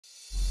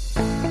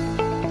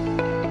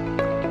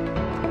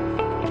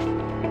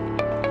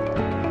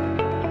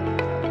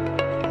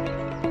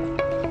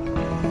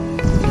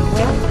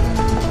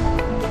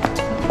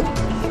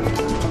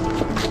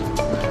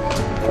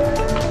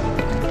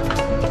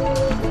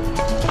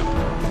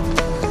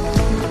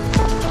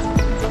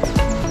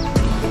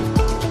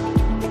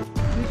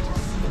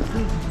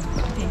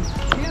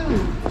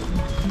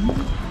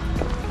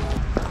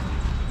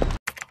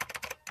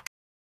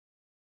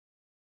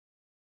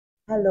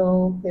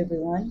Hello,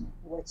 everyone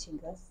watching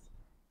us.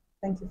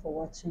 Thank you for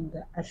watching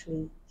the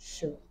Ashley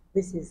Show.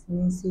 This is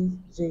Nancy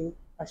J.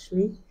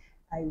 Ashley.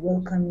 I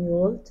welcome you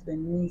all to the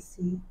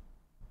Nancy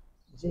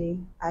J.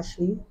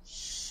 Ashley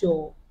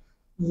Show.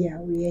 Yeah,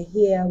 we are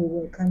here.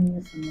 We welcome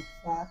you from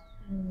afar,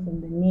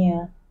 from the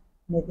near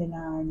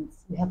Netherlands.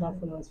 We have our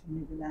followers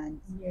from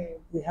Netherlands. Yes.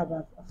 We have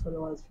our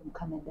followers from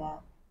Canada,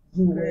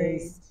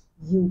 US,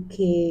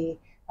 UK,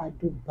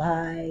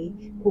 Dubai,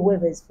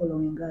 whoever is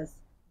following us.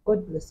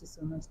 God bless you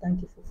so much.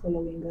 Thank you for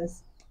following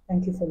us.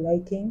 Thank you for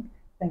liking.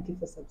 Thank you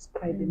for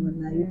subscribing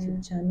on our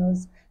YouTube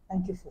channels.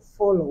 Thank you for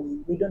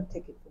following. We don't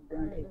take it for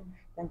granted.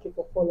 Thank you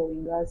for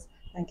following us.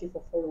 Thank you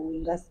for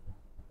following us.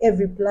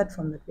 Every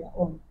platform that we are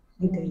on,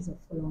 you guys are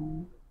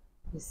following.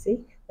 You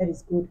see, that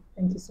is good.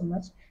 Thank you so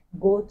much.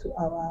 Go to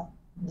our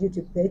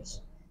YouTube page.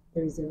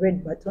 There is a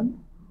red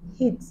button.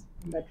 Hit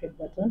that red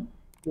button.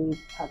 You will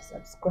have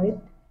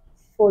subscribed,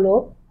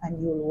 follow, and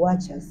you will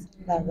watch us.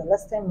 The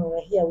last time we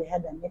were here, we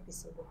had an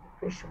episode of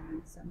depression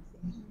and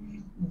something.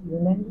 You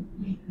remember?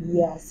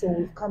 Yeah, so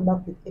we've come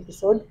back with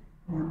episode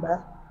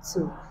number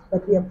 2.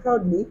 But we are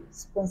proudly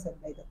sponsored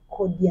by the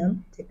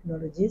Codium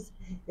Technologies.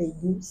 They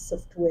do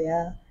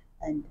software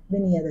and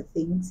many other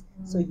things.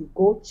 So you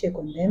go check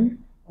on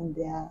them on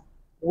their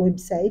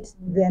website.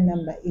 Their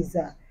number is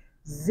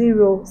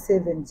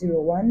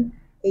 0701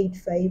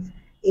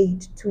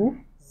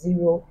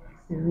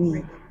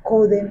 858203.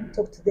 Call them,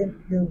 talk to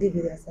them, they'll give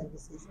you their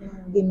services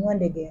in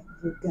Wandege,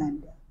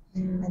 Uganda.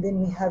 And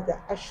then we have the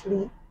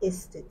Ashley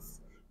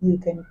Estates. You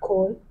can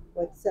call,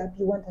 WhatsApp,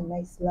 you want a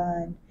nice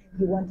land,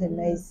 you want a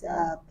nice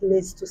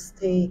place to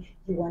stay,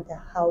 you want a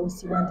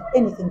house, you want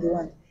anything you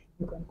want,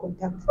 you can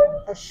contact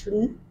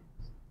Ashley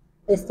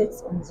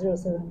Estates on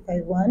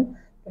 0751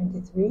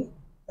 23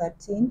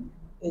 13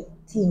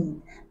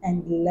 18.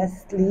 And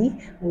lastly,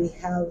 we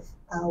have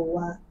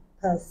our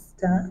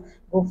pastor.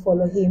 Go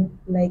follow him,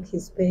 like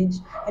his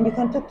page, and you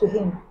can talk to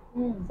him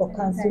for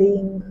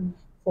counseling,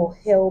 for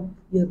help.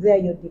 You're there,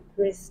 you're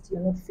depressed, you're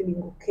not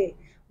feeling okay.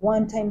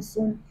 One time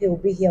soon, he'll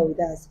be here with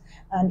us.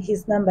 And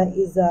his number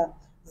is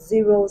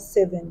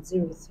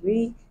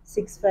 0703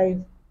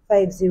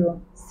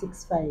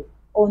 655065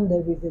 on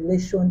the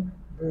Revelation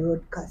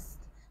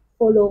broadcast.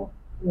 Follow,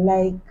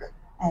 like,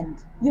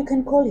 and you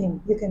can call him,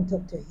 you can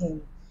talk to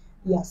him.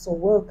 Yeah, so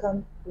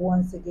welcome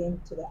once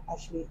again to the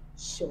Ashley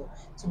Show.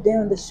 Today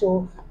on the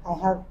show, I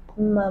have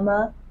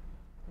Mama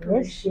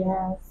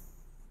Precious.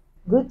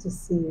 Good to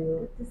see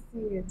you. Good to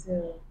see you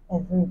too. A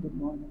very good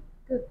morning.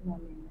 Good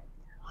morning, my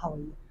dear. How are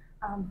you?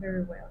 I'm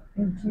very well,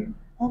 thank you.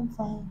 I'm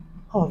fine.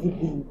 How have you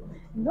been?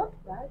 Not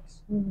bad.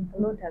 The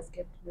Lord has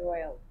kept me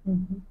well.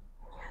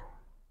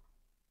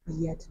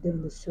 Yeah, today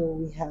on the show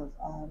we have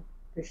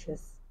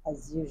Precious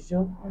as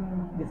usual.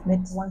 We've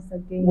met Once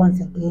again.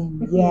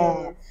 Yeah.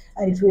 Yes.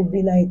 And it will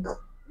be like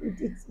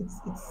it's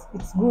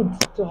good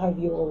to have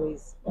you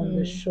always on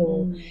the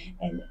show.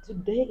 And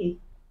today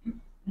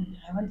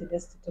I wanted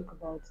us to talk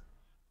about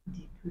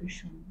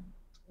depression.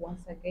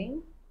 Once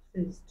again.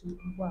 Phase 2.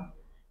 Wow.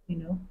 You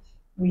know,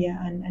 we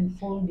are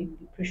unfolding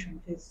depression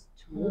phase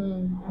 2.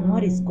 And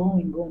what is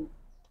going on?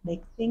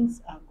 Like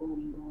things are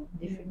going on,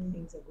 different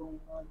things are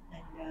going on.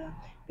 And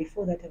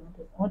before that, I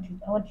want you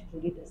to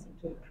lead us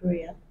into a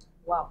prayer.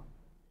 Wow.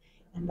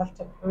 And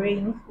after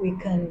praying, we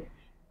can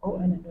go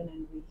on and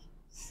we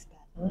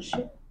start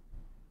worship.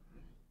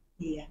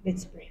 Yeah,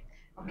 let's pray.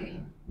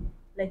 Okay,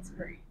 let's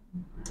pray.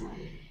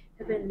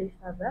 Heavenly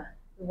Father,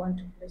 we want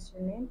to bless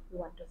your name. We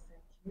want to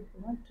thank you. We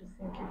want to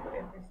thank you for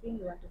everything.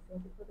 We want to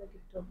thank you for the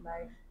gift of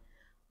life,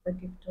 the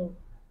gift of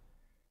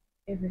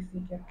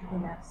everything you have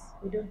given us.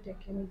 We don't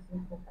take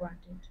anything for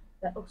granted.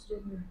 The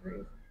oxygen we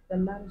breathe, the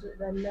lungs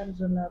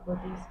on our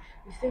bodies.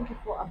 We thank you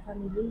for our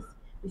families.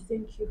 We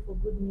thank you for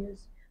good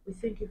news. We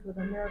thank you for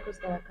the miracles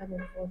that are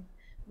coming forth.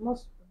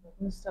 Most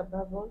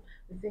above all,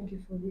 we thank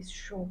you for this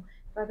show.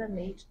 Father,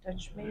 may it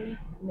touch many,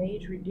 may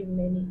it redeem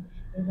many.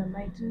 In the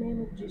mighty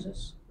name of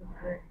Jesus, we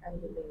pray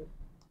and believe.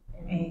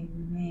 Amen.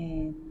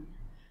 Amen.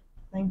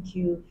 Thank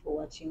you for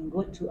watching.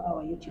 Go to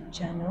our YouTube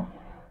channel,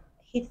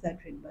 hit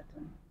that red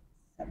button,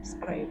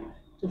 subscribe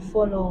to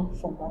follow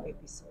for more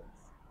episodes.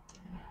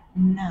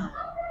 Now,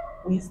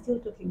 we're still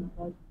talking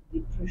about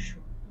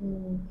depression.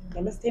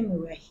 The last time we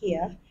were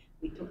here,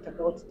 we talked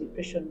about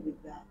depression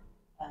with the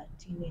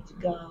teenage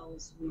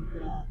girls,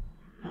 with a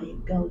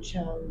girl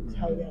child,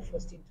 how they are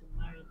forced into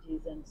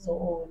marriages and so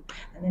on.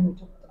 And then we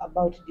talked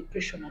about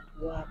depression at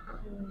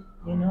work.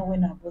 You know,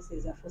 when our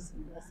bosses are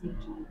forcing us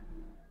into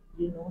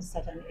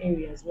certain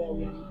areas where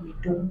we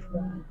don't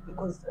want,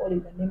 because all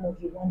in the name of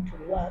you want to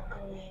work,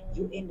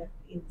 you end up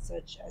in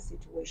such a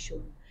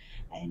situation.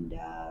 And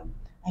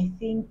I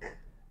think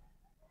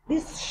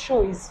this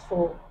show is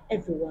for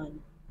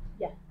everyone.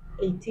 Yeah.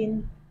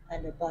 18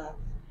 and above,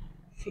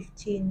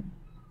 15,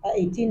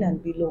 18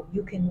 and below.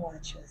 You can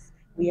watch us.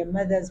 We are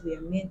mothers, we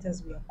are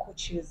mentors, we are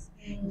coaches.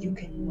 You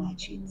can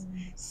watch it.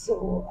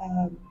 So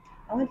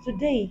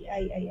today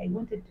I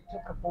wanted to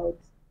talk about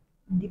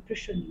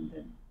depression in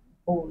the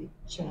boy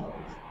child.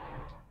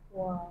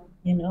 Wow.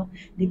 You know,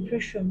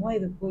 depression, why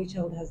the boy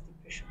child has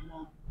depression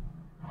now.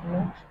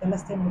 The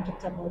last time we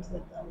talked about the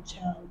girl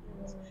child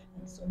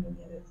and so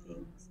many other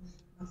things.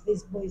 But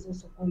these boys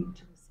also go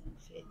into the same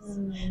phase.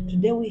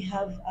 Today we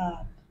have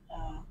a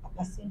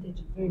percentage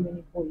of very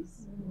many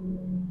boys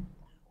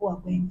who are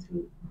going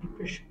through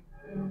depression.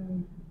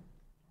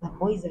 The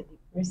boys are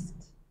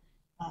depressed.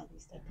 They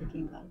start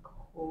taking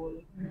alcohol.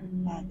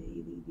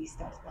 They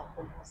start the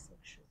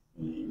homosexual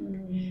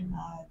thing.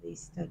 They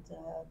start.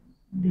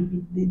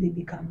 They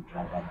become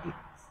drug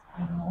addicts.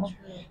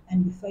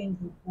 And you find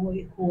the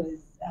boy who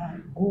was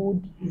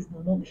good is no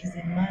longer. He's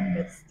a man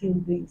but still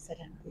doing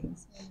certain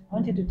things. I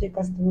wanted to take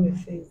us through a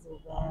phase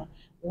of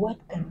what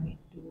can we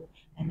do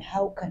and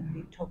how can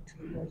we talk to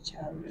the boy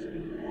child.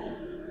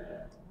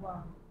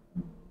 Wow.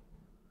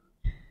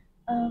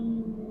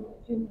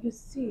 You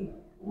see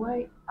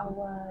why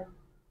our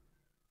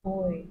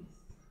boys,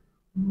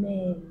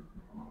 men,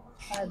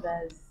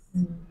 fathers,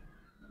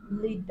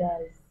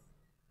 leaders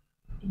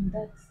in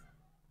that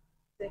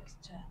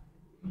sector,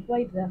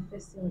 why they are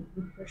facing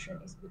depression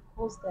is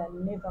because they are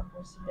never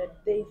considered.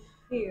 They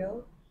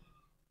feel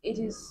it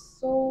is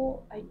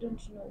so, I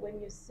don't know,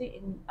 when you see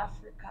in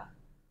Africa,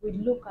 we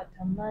look at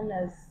a man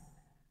as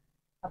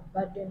a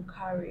burden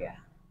carrier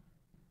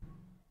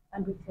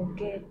and we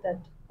forget that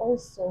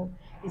also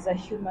is a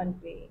human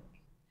being.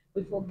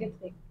 We forget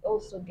they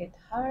also get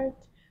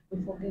hurt.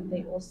 We forget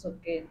they also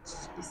get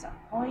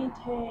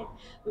disappointed.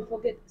 We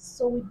forget,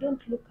 so we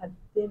don't look at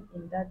them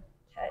in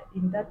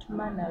that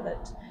manner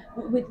that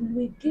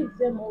we give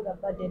them all the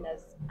burden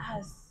as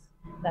us,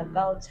 the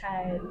girl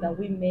child, the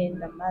women,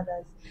 the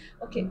mothers.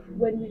 Okay,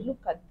 when we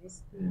look at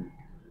this thing,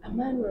 a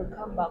man will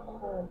come back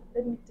home.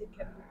 Let me take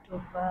a bit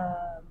of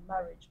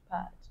marriage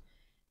part,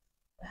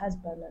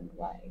 husband and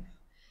wife.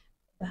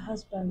 The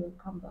husband will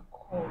come back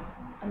home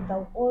and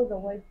all the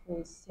wife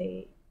will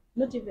say,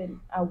 not even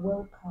a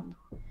welcome,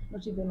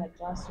 not even a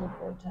glass of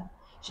water.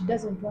 She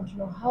doesn't want to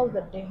know how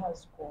the day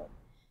has gone.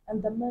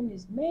 And the man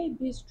is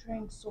maybe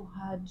trying so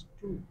hard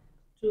to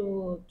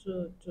to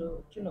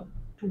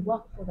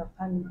work for the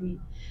family,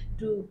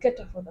 to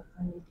cater for the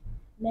family.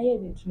 Naye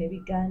ebintu ne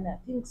bigaana,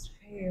 things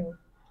fail.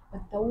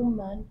 But the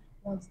woman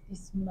wants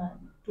this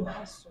man to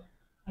hustle.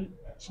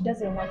 She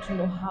doesn't want to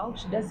know how,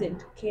 she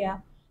doesn't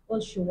care. All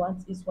she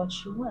wants is what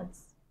she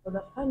wants for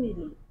the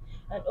family.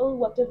 And all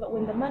whatever,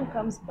 when the man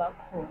comes back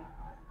home,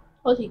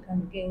 all he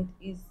can get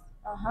is,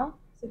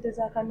 sente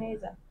za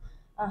kameza.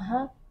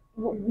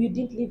 You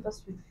didn't leave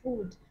us with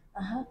food.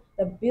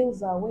 The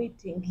bills are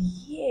waiting.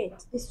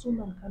 Yet, this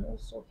woman can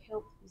also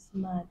help this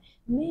man.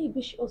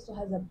 Maybe she also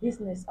has a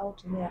business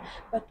out there,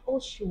 but all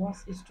she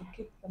wants is to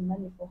keep the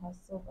money for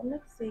herself. I'm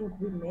not saying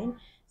women,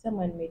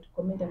 someone made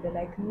comment and they're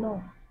like,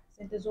 no,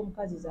 sente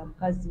z'omukazi za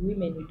mukazi,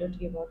 women, we don't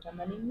give out our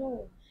money.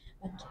 No.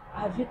 But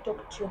have you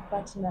talked to your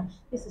partner?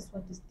 This is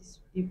what is this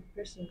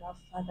depressing our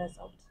fathers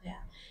out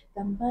there.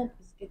 The man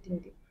is getting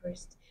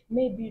depressed.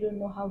 Maybe you don't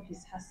know how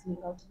he's hustling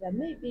out there.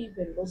 Maybe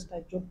even lost a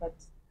job, but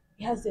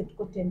he hasn't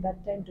gotten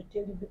that time to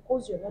tell you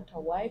because you're not a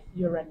wife,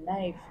 you're a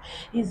knife.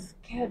 He's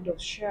scared of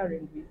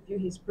sharing with you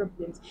his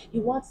problems. He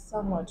wants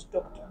someone to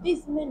talk to.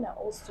 These men are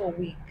also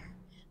weak.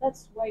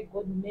 That's why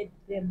God made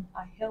them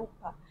a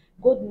helper.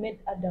 God made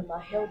Adam a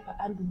helper,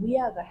 and we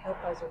are the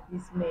helpers of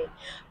these men.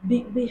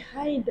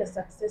 Behind a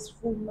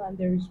successful man,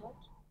 there is what?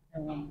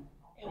 A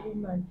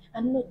woman,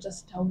 and not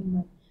just a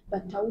woman,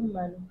 but a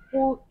woman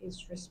who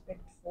is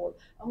respectful,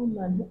 a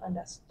woman who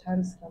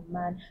understands the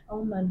man, a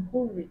woman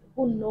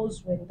who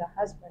knows when the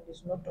husband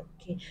is not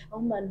okay, a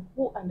woman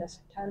who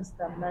understands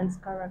the man's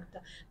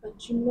character. But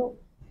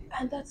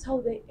and that's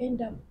how they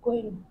end up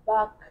going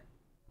back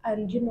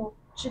and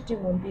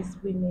cheating on these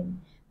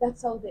women.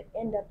 That's how they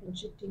end up in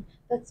cheating.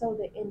 That's how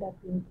they end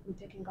up in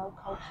taking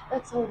alcohol.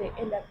 That's how they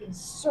end up in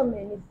so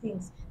many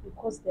things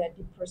because they are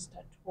depressed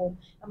at home.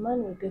 A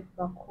man will get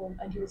back home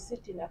and he will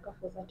sit in a car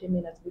for 30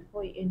 minutes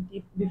before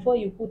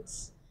he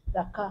puts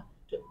the car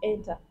to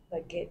enter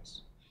the gate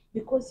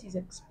because he's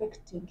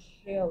expecting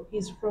hell.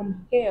 He's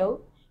from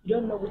hell. You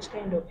don't know which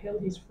kind of hell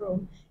he's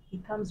from. He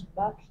comes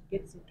back, he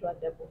gets into a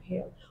double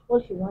hell. All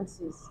he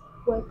wants is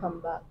welcome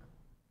back.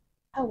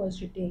 How was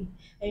your day?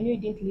 I know you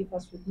didn't leave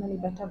us with money,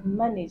 but I've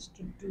managed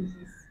to do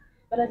this.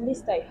 But at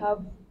least I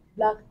have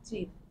black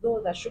tea, though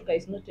the sugar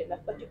is not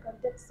enough, but you can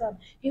take some.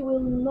 He will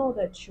know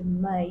that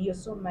you're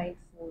so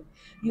mindful.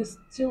 You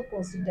still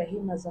consider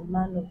him as a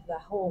man of the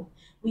home.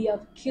 We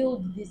have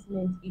killed these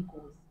men's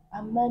egos.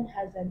 A man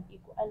has an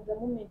ego, and the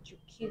moment you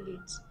kill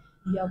it,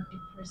 you have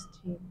depressed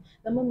him.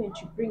 The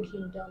moment you bring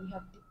him down, you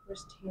have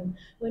depressed him.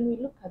 When we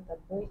look at the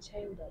boy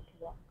child at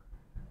work,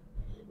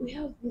 we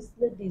have these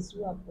ladies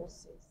who are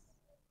bosses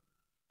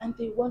and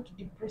they want to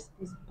depress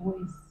these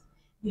boys.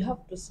 You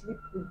have to sleep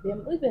with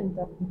them. Even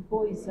the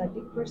boys are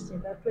depressing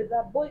that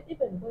way.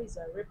 Even boys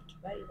are raped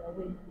by the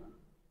way.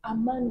 A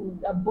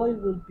boy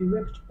will be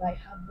raped by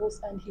her boss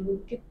and he will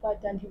keep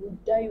quiet and he will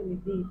die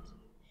with it.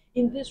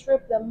 In this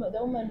rape, the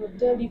woman will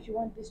tell you, if you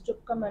want this job,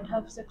 come and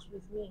have sex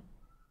with me.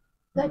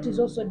 That is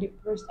also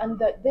depressed, and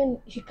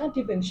then he can't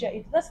even share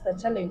it. That's the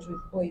challenge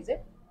with boys.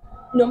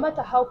 No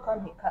matter how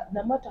come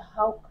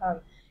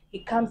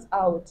he comes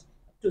out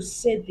to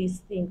say this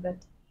thing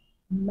that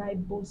my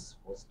boss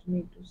forced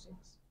me to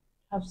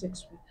have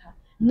sex with her.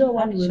 No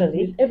one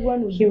Actually,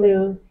 everyone will he be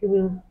like,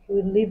 will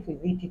live with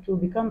it. It will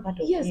become part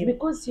of yes, him.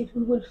 because he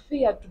will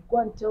fear to go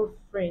and tell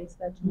friends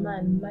that,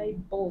 man, Mm. my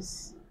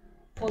boss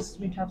forced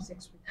me to have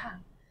sex with her.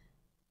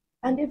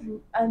 And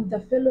the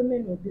fellow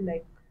men will be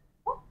like,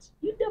 what?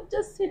 You'd have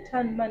just said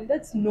her, man,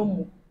 that's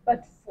normal.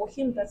 But for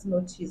him, that's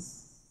not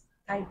his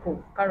type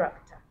of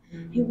character.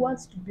 He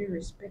wants to be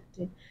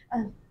respected.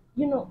 And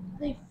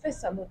they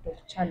face a lot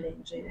of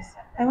challenges.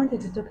 I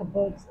wanted to talk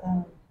about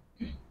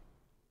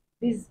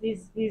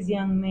these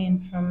young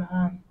men from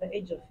the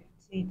age of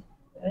 15,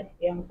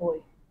 young boy,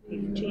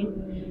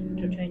 15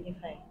 to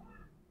 25,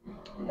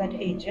 that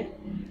age.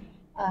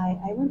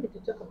 I wanted to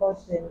talk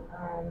about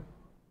them.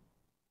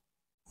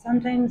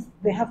 Sometimes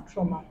they have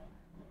trauma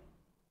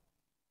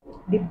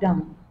deep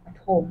down at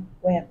home,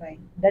 whereby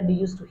daddy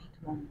used to hit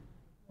mom.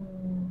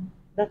 Mm,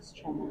 That's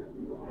trauma.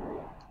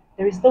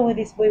 There is no way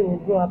this boy will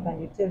grow up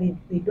and you tell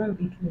him they don't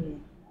beat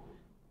women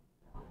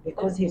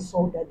because he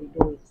saw daddy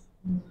do it.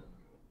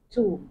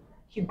 Two,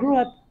 he grew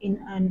up in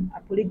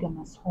a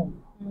polygamous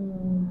home.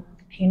 mm,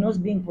 He knows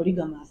being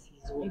polygamous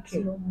is it's okay.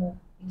 normal.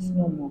 It's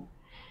normal.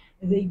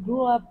 They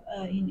grew up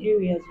in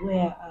areas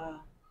where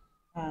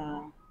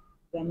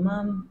the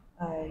mom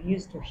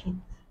used to hit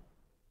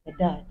the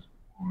dad.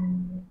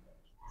 Mm,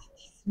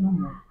 It's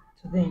normal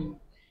to them.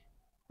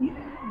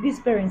 These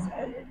parents,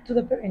 to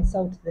the parents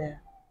out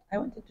there, I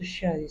wanted to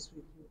share this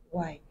with you.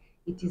 Why?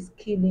 It is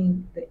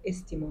killing the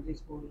esteem of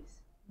these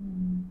boys.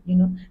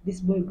 mm, This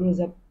boy grows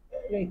up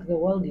like the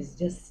world is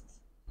just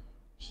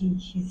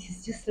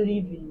he's just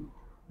living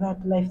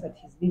that life that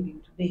he's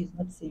living today. He's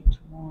not saying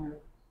tomorrow.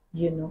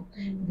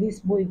 This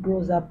boy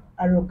grows up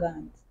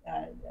arrogant.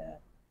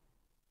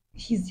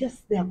 He's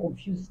just there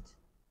confused.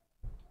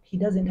 He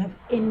doesn't have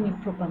any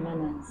proper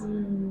manners.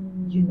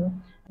 mm, You know,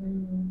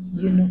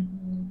 mm, you know,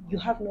 you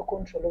have no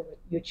control over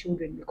your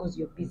children because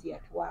you're busy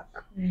at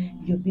work.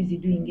 You're busy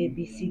doing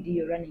ABCD.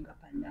 You're running up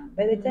and down.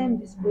 By the time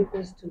this boy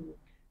goes to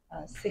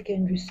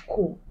secondary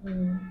school,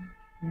 mm,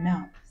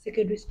 now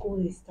secondary school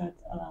they start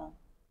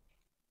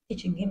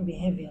teaching him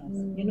behaviors.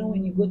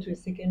 When you go to a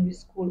secondary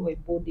school or a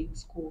boarding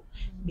school,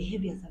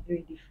 behaviors are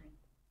very different.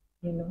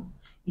 You know,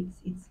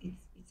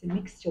 it's a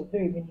mixture of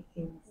very many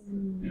things.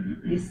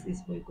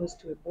 This boy goes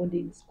to a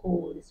boarding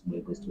school, this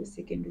boy goes to a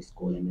secondary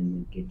school, and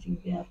then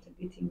when after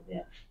getting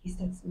there, he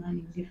starts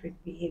learning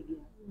different behaviors.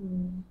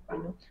 mm.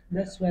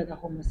 That's where the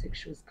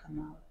homosexuals come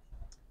out.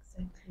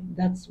 Exactly.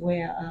 That's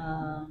where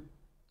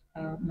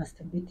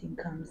masturbating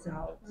comes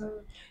out.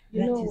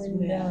 You That know, is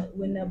where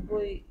when a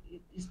boy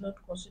is not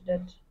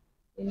considered,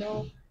 you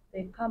know,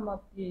 they come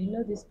up.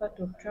 This part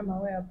of trauma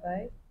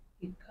whereby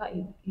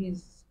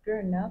he's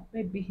grown up.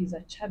 Maybe he's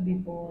a chubby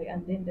boy,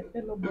 and then the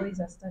fellow boys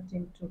are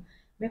starting to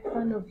make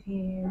fun of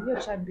him. You're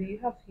chubby. You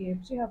have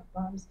hips. You have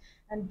bumps,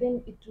 and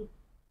then it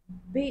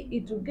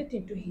will get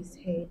into his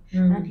head,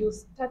 and he'll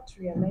start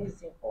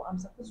realizing, oh, I'm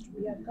supposed to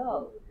be a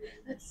girl.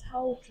 That's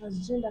how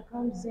transgender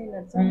comes in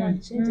and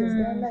someone changes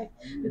their life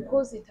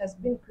because it has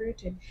been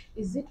created.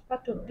 Is it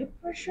part of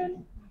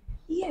depression?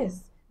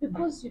 Yes,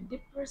 because you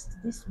depressed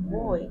this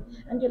boy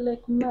and you're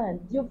like,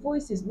 man, your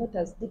voice is not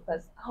as deep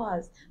as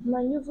ours.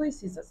 Man, your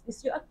voice is as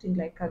this, you're acting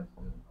like a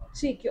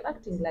chick, you're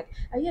acting like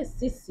yes,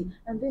 sissy,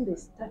 and then they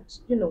start,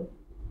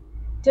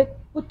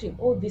 putting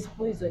all this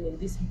poison in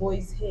this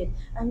boy's head,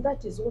 and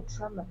that is all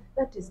trauma,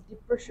 that is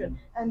depression,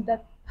 and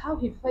that how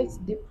he fights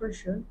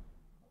depression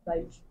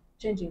by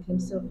changing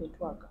himself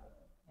into a girl.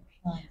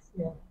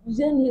 yeah.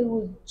 Then he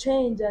will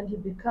change and he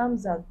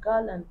becomes a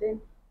girl, and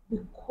then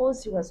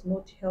because he was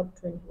not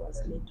helped when he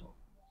was little,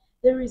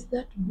 there is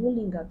that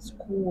bullying at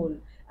school.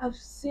 I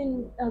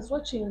was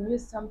watching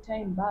news some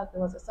time back.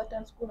 There was a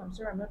certain school, I'm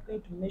sorry, I'm not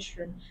going to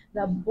mention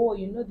the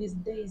boy. These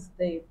days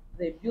they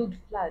build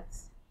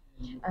flats,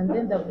 and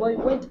then the boy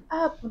went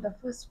up on the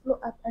first floor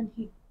up, and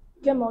he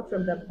came out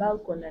from the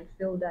balcony and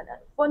fell down.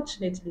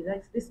 Unfortunately,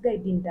 like, this guy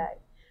didn't die,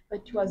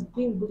 but he was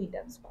being bullied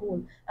at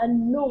school,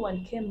 and no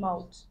one came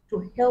out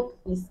to help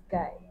this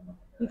guy.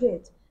 You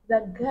get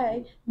that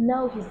guy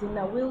now, he's in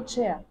a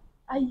wheelchair,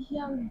 a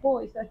young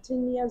boy,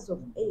 13 years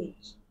of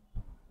age,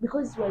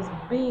 because he was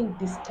being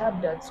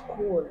disturbed at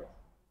school.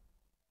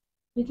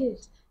 You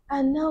get,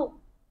 and now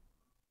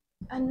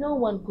and no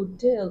one could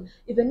tell,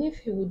 even if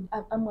he would.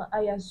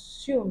 I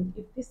assumed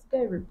if this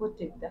guy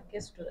reported the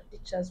case to the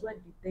teachers, what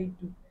did they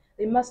do?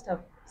 They must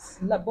have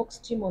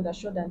boxed him on the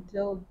shoulder and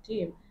told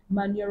him,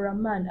 man, you're a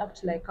man,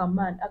 act like a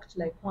man, act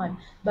like one.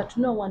 But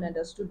no one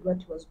understood what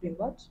he was doing.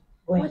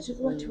 What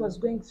he was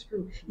going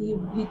through.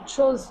 He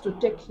chose to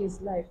take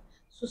his life.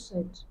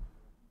 Suicide.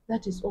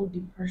 That is all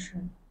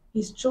depression.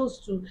 He chose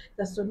to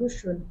the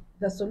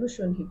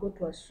solution he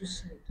got was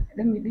suicide.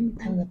 Let me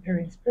tell the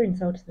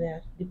parents out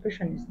there,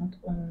 depression is not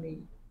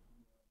only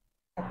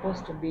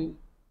supposed to be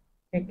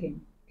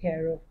taken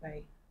care of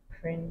by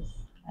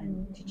friends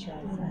and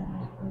teachers,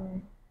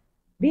 and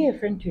be a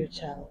friend to your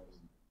child.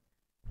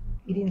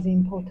 It is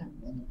important.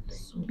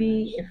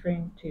 Be a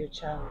friend to your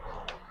child.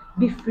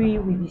 Be free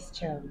with this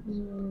child.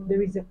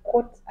 There is a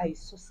quote I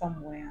saw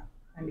somewhere.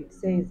 and it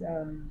says,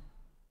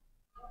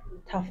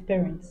 tough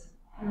parents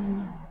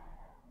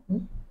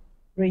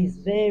raise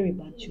very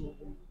bad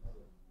children.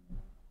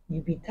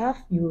 You be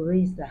tough, you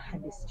raise the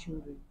hardest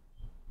children.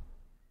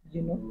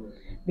 You know,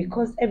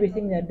 because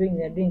everything they're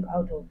doing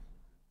out of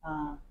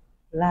uh,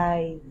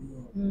 lies.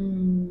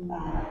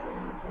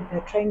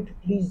 They're trying to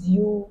please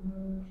you.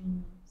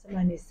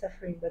 Someone is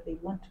suffering, but they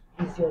want to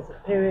please you as a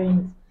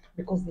parent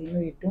because they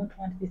know you don't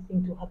want this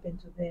thing to happen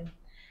to them.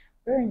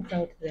 Parents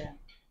out there,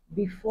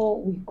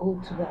 before we go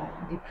to the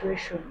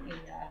depression in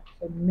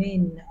for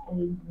men,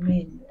 old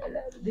men,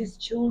 these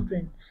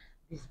children,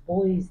 these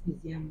boys,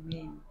 these young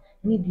men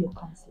need your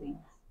counseling.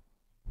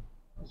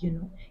 You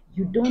know,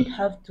 you don't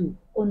have to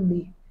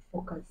only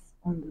focus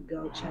on the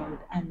girl child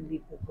and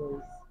leave the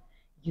boys.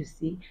 You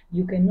see,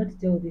 you cannot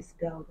tell this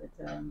girl that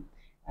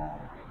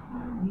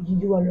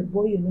you are a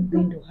boy, you're not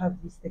going to have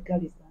this. The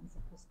girl is not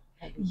supposed to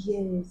have it.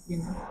 Yes. You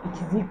know, it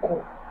is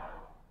equal.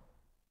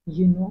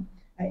 You know,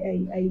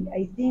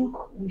 I think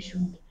you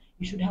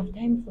should have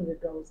time for the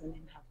girls and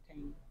then have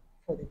time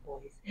for the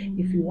boys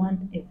if you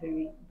want a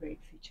very bright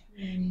future.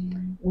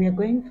 We are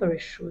going for a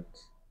short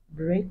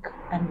break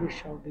and we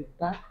shall be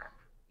back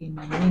in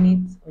a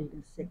minute or in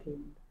a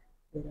second.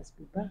 Let us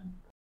be back.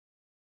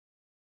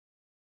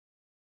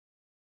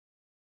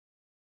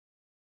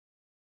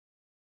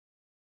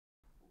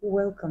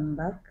 Welcome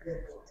back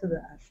to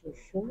the Ashley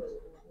Show.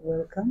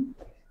 Welcome.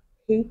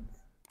 Hit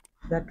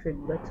that red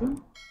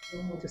button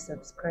to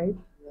subscribe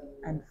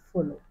and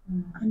follow.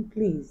 And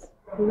please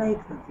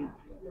like the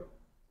video.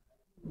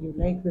 You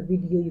like the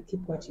video, you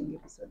keep watching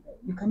episode.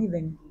 You can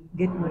even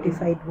get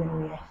notified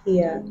when we are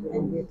here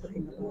and we're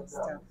talking about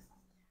stuff.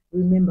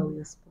 Remember, we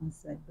are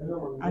sponsored by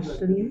the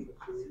Ashley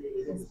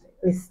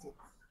Estate.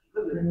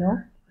 You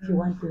know, if you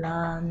want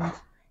land,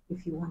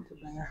 if you want to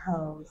buy a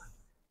house,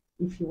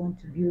 if you want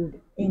to build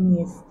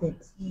any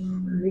estate,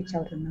 reach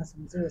out on us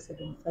on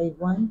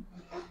 0751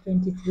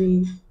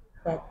 23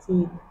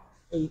 13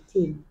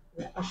 18.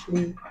 We're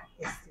Ashley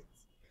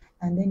Estates.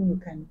 And then you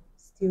can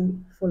still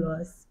follow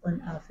us on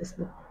our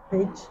Facebook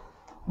page,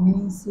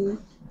 Nancy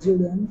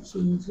Julian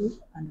Chinji,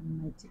 and on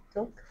my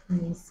TikTok,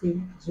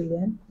 Nancy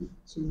Julian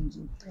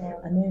Chinji.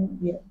 And then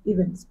we are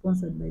even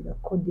sponsored by the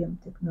Codium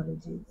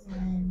Technologies.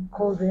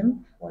 Call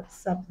them,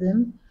 WhatsApp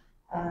them,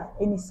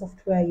 any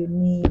software you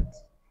need,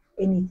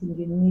 anything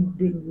you need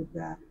doing with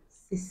the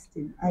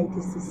system,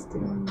 IT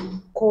system.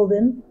 Call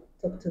them,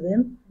 talk to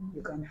them,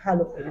 you can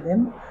hello on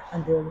them,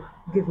 and they'll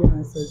give you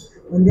answers.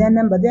 On their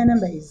number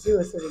is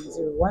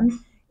 0701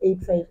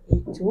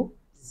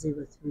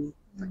 858203.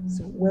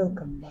 So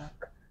welcome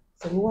back.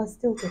 So we were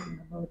still talking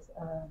about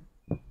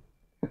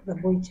the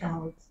boy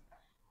child.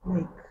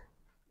 Like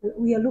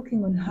we are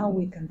looking on how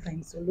we can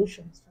find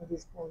solutions for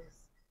these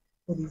boys,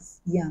 for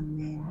these young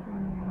men.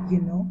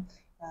 You know,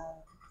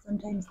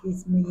 sometimes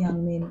these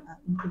young men are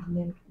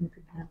impregnant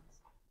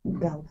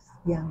girls,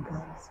 young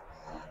girls,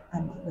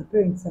 and the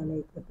parents of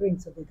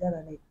the girl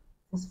are like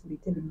forcefully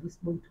telling this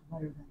boy to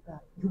marry the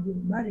girl. You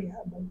will marry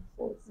her by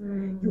force.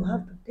 You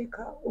have to take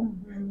her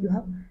home. You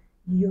have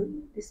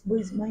this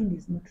boy's mind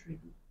is not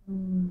ready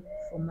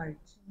for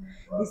marriage.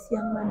 This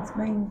young man's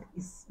mind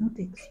is not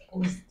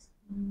exposed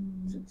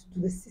to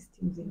the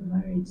systems in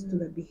marriage, to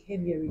the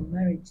behavior in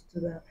marriage, to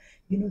the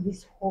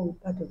this whole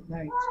part of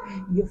marriage.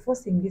 You're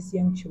forcing these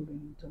young children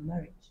into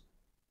marriage,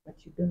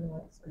 but you don't know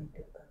what is going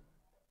to come.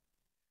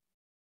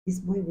 This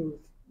boy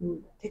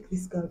will take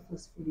this girl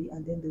forcefully,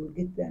 and then they will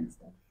get there and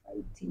start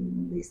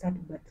fighting. They start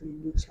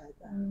battling each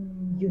other.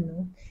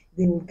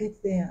 They will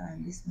get there,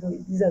 and these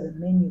are the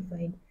men you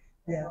find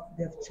they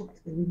have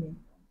choked the women.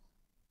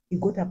 He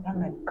got a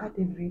pang and cut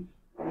every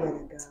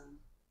other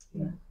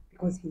girl,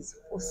 because he's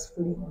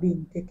forcefully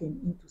being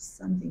taken into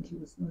something he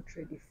was not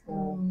ready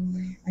for.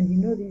 And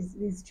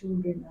these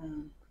children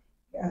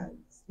are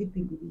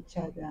sleeping with each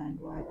other and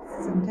what.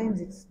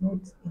 Sometimes it's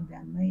not in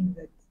their mind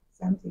that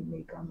something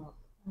may come up.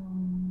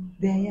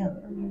 They're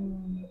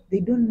young.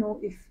 They don't know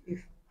if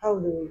how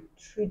they will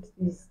treat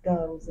these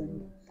girls,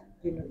 and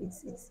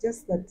it's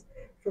just that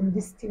from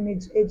this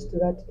teenage age to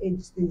that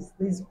age,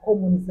 there's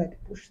hormones that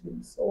push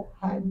them so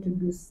hard to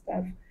do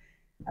stuff.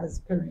 As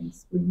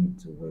parents, we need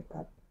to wake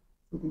up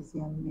to these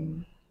young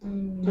men.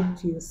 Talk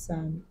to your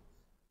son,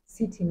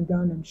 sit him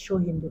down and show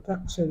him that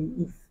actually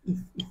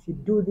if you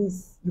do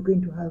this, you're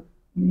going to have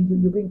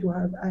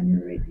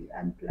unready,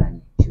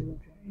 unplanned children.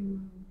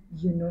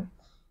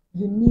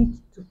 You need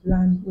to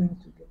plan when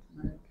to get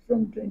married.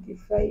 From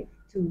 25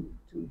 to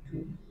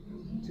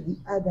the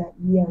other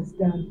years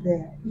down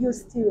there, you're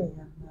still a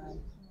young man,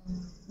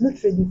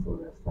 not ready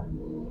for a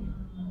family.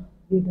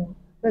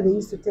 But they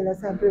used to tell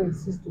us our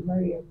parents used to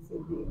marry at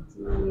 17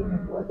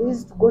 and what. They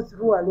used to go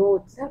through a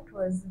lot. That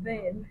was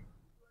then.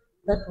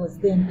 That was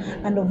then.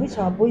 And of which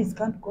our boys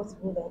can't go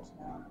through that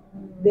now.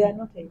 They are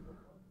not able.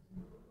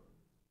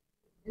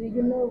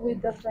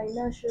 With the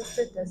financial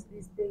status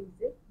these days,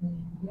 you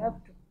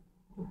have to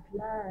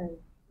plan.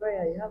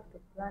 Prayer, you have to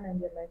plan, and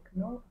you're like,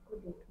 no,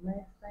 according to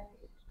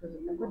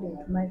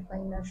my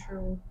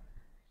financial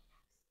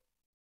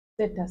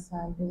status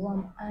and the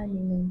one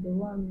earning and the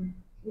one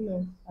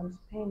I'm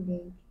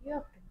spending. You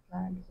have to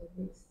plan for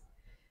this.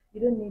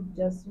 You don't need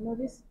just,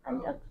 this.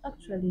 And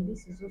actually,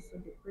 this is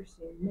also the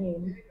person,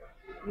 men.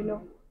 You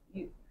know,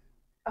 you,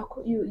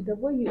 the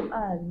way you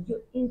earn,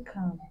 your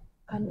income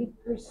can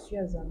depress you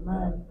as a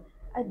man.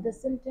 At the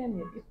same time,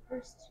 you're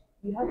depressed.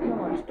 You have no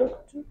one to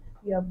talk to.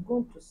 You have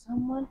gone to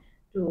someone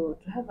to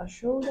have a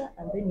shoulder,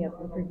 and then you have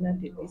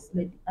impregnated this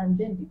lady, and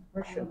then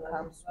depression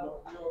comes.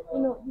 You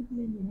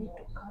men, you need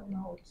to come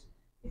out.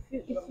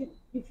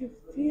 If you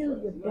feel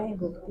you're dying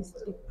of this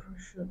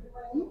depression,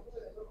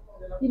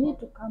 you need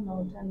to come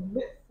out and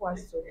look for a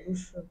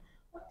solution.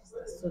 What is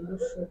the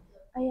solution?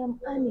 I'm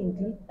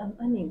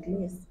earning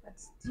less, but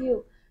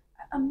still,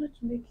 I'm not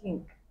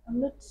making.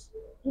 I'm not,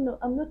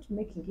 I'm not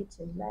making it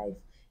in life.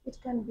 It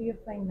can be a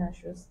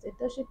financial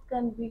status. It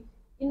can be,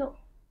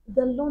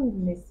 the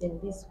loneliness in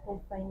this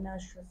whole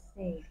financial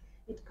thing.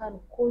 It can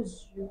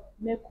cause you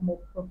make more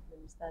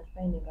problems than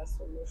finding a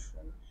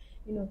solution.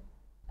 You know,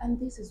 and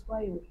this is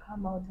why we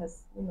come out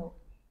as,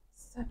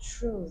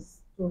 such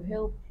roles to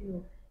help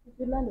you. If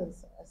you land on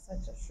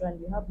such a show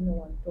and you have no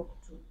one to talk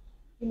to,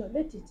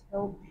 let it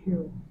help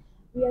you.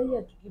 We are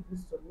here to give you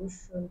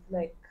solutions,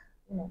 like,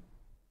 you know,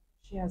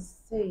 she has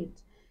said.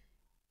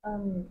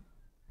 Um,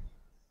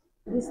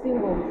 this thing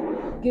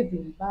of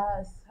giving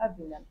birth,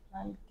 having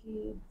unplanned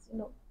kids,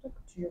 talk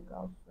to your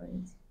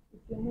girlfriends. If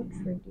you're not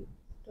ready,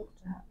 talk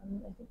to her.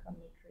 I think I'm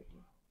not ready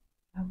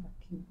to have a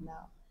kid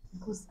now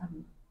because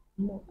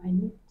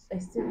I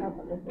still have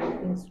a lot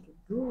of things to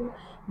do.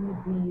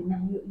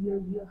 Maybe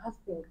you're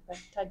having that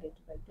target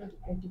by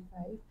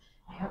 2025.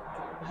 I have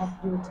to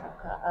have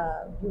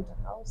built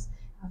a house.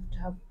 I have to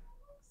have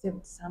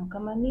saved some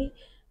money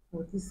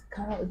for this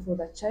car, for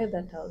the child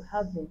that I'll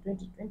have in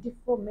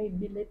 2024,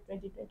 maybe late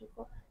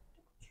 2024. Talk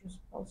to your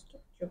spouse,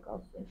 talk to your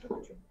girlfriend,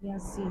 talk to your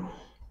fiancé.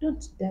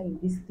 Don't die in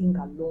this thing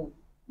alone.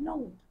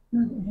 No,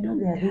 No,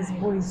 there are don't these die.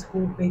 boys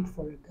who beg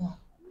for a girl.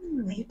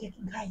 Are Hmm. you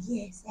taking her?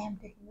 Yes, I am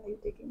taking her. Are you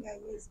taking her?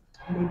 Yes.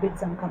 And they beg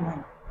some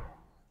command.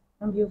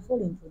 And you're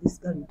falling for this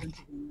girl you don't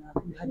even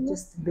love. You had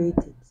just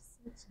baited.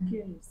 Such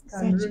games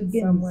can Such ruin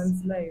games.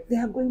 someone's life. They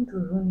are going to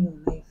ruin your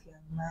life,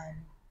 young man.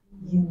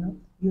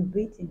 You're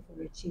baiting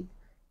for a chick.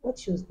 What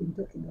she's been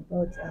talking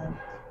about,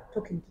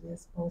 talking to their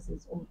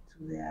spouses or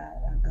to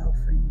their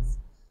girlfriends.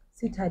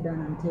 Sit her down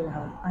and tell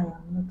her, I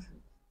am not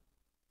ready.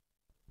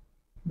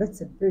 That's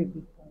a very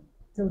big point.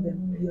 Tell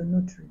them you're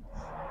not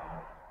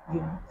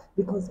ready.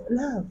 Because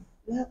love,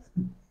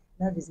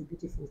 love is a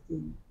beautiful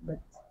thing,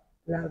 but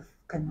love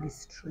can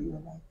destroy your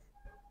life.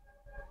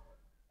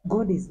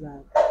 God is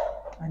love,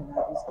 and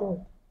love is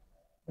God.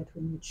 But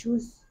when you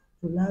choose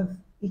to love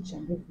each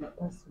and every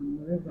person,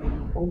 wherever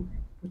you go,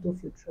 put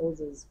off your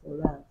trousers for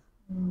love,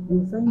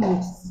 you'll find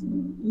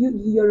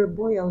you're a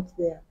boy out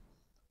there.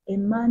 A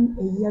man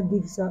a year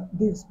gives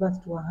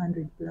birth to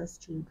 100+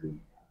 children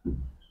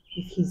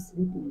if he's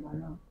sleeping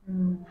around.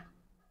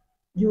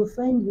 You'll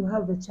find you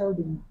have a child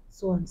in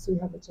so and so, you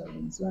have a child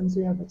in so and so,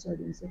 you have a child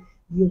in so.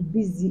 You're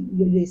busy,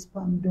 you're a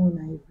spam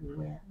donor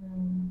everywhere.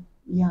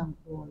 Young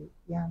boy,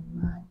 young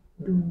man,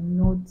 do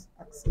not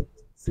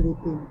accept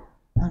sleeping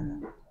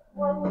around.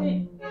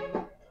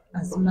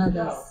 As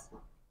mothers,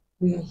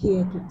 we are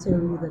here to tell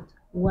you that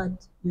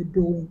what you're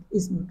doing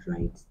is not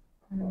right.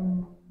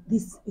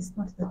 This is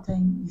not the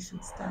time you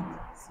should start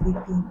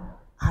sleeping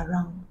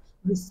around.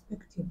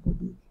 Respect your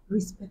body,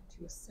 respect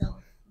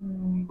yourself,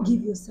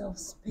 give yourself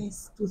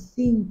space to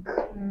think.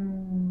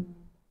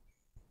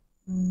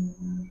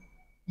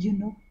 You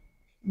know,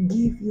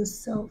 give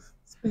yourself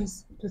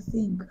space to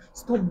think.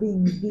 Stop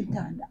being bitter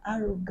and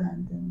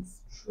arrogant and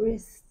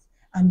stressed.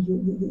 And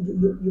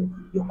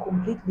you're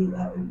completely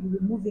you're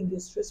removing your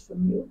stress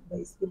from you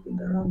by sleeping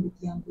around with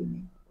young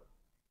women.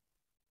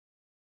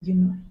 You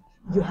know,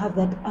 you have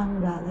that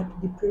anger,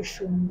 that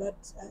depression,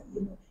 that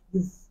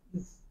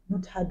you've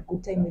not had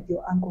good time with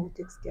your uncle who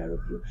takes care of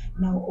you.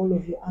 Now all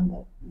of your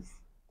anger is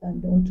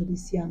turned on to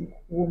this young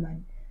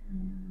woman,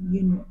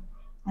 you know,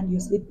 and you're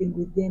sleeping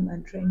with them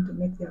and trying to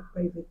make their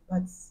private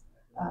parts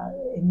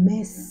a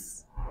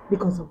mess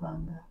because of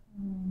anger.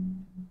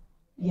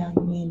 Young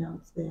men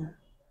out there,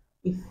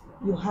 if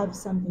you have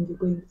something you're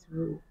going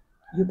through,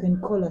 you can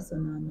call us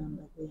on our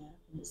number there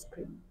on the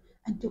screen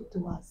and talk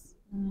to us.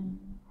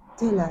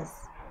 Tell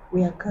us.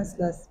 We are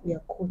counselors, we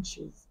are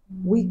coaches.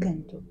 We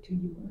can talk to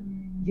you,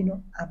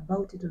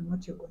 about it and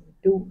what you're going to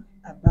do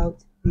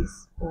about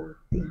this whole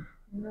thing.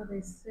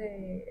 They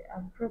say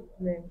a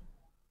problem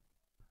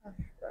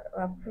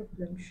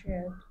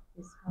shared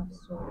is half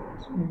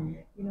solved.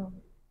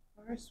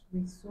 For us,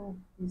 we solve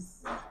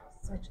these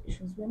such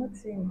issues. We're not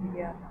saying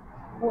we are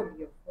all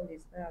your fault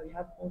is there, we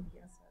have all the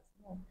answers.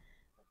 No,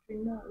 but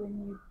we know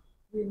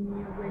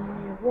when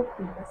you walk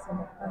with us and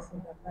the pass in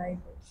the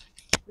Bible,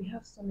 we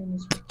have so many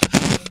scriptures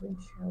that I'm going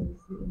to share with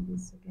you in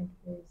this second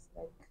phase,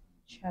 like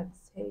Chad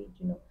said,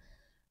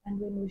 and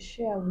when we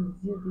share with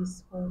you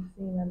this whole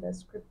thing and the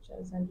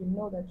scriptures, and you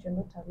know that you're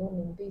not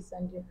alone in this,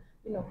 and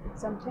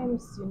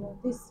sometimes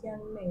these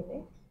young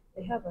men,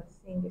 They have a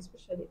thing,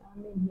 especially our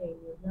men here in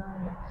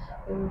Uganda.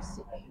 They will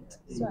see,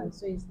 so and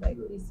so is like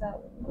this.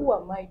 Who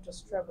am I to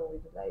struggle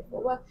with life?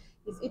 Or what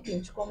is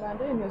eating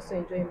chikomando and you're also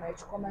enjoying my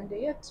chikomando,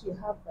 yet you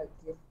have a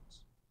gift.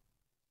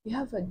 You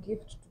have a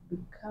gift to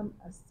become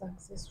a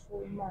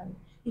successful man.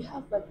 You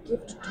have a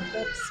gift to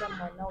help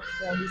someone out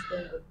there who's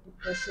dying of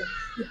depression.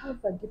 You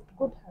have a gift.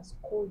 God has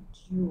called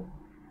you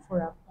for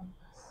a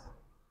purpose.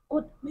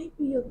 God,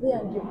 maybe you're there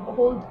and you're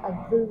called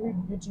a very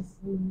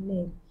beautiful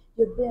name.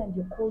 You're there and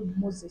you're called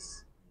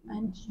Moses,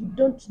 and you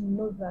don't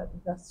know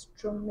the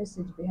strong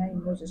message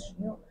behind Moses.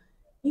 You know,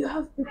 you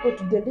have people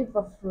to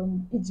deliver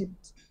from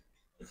Egypt.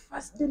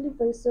 First,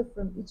 deliver yourself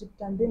from Egypt,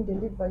 and then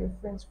deliver your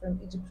friends from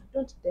Egypt.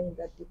 Don't die in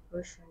that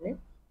depression. Eh?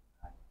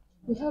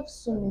 We have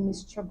so many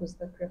struggles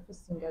that we're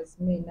facing as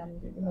men,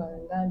 and in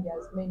Gambia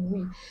as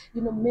men,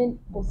 men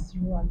go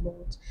through a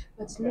lot.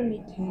 But let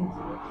me tell you,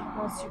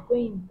 once you go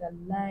in the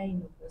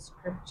line of the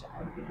scripture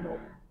and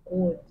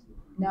God,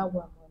 now I'm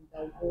on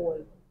the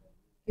wall,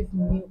 give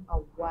me a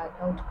word,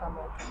 how to come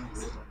out of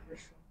this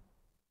depression.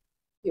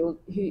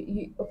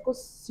 Of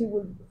course, he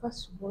will,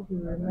 first of all, he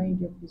will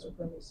remind you of his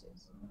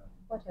promises.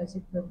 What has he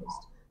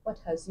promised? What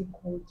has he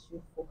called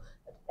you for?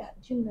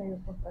 Do you know your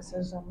purpose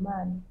as a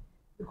man?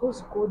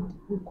 Because God,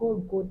 we call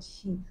God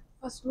he.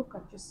 First, look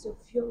at yourself.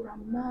 You're a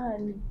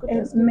man. God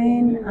has given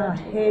Men you are that.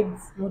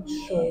 heads, not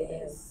shoulders.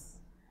 Yes.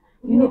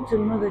 You need to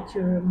know that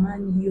you're a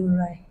man, you're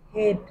a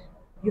head.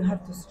 You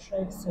have to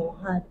strive so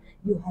hard.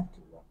 You have to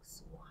work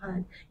so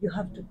hard. You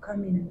have to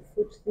come in and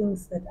put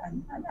things that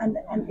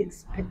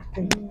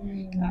unexpected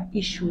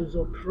issues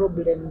or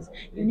problems.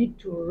 You need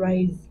to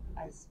rise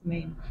as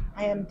men.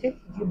 I am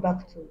taking you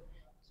back to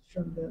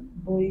from the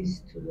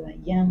boys to the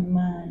young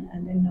man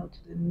and then now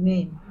to the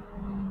men.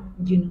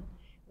 You know,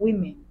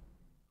 women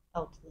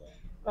out there.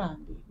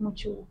 Bambi,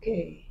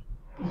 muchuke,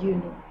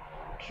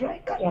 try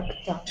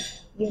character,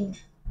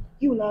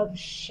 you love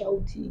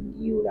shouting,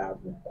 you love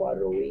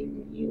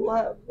quarreling, you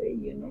have,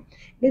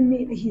 then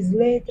maybe he's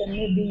late and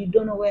maybe you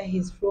don't know where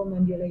he's from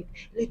and you're like,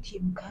 let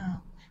him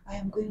come. I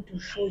am going to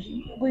show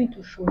him. You're going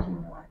to show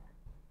him what?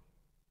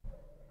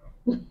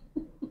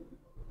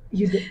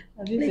 You do.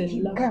 I've Let even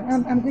him laughed.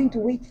 come. I'm going to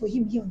wait for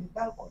him here on the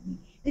balcony.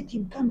 Let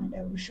him come and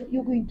I will show.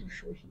 You're going to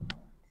show him.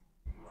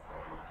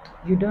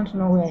 You don't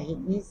know where he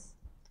is.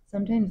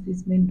 Sometimes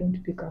these men don't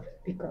pick up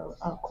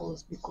our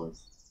calls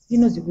because he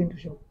knows you're going to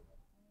shout.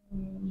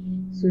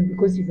 So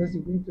because he knows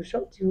you're going to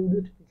shout, he will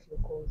not pick your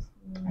calls.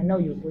 And now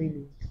you're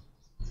boiling.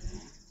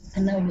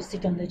 And now you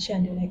sit on the chair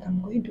and you're like,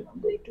 I'm going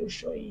to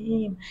show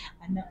him.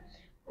 And now,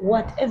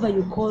 whatever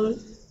you call,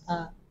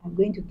 I'm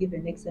going to give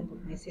an example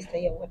of my sister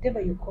here.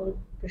 Whatever you call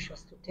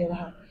Precious to tell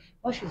her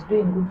what she's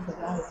doing good for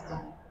the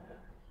husband.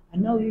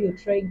 And now you're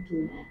trying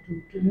to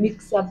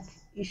mix up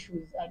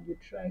issues and you're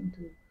trying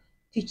to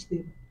teach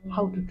them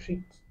how to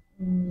treat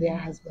their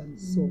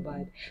husbands so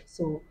bad.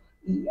 So,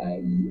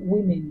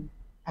 women,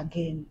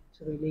 again,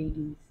 to the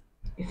ladies,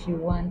 if you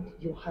want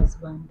your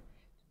husband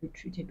to be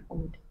treated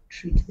good,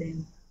 treat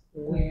them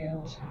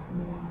well.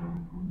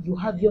 You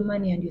have your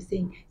money and you're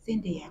saying,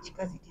 send the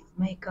because it is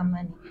my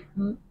money.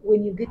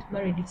 When you get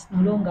married, it's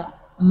no longer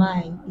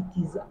mine, it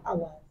is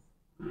ours.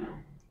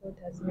 God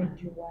has made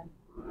you one.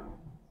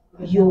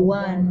 You're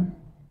one.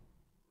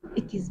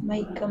 It is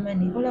my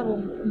money.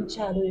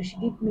 She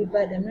did me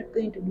bad. I'm not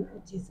going to do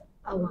it. Is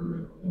our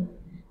money,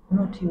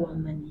 not your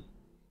money.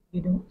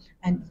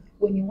 And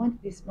when you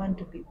want this man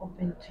to be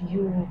open to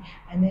you,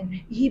 and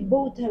then he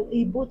bought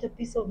a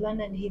piece of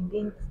land and he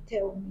didn't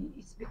tell me,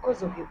 it's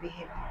because of your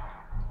behavior.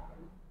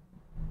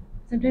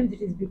 Sometimes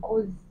it is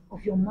because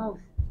of your mouth.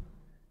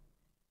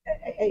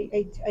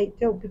 I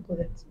tell people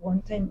that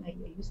one time I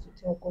used to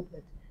tell God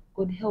that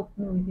God help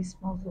me with this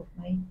mouth of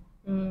mine.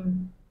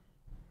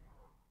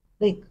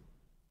 Like,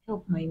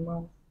 help my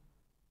mouth.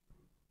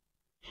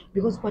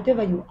 Because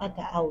whatever you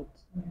utter out,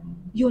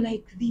 you're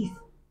like this.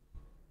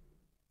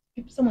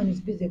 If someone is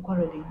busy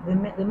quarreling,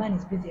 the man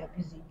is busy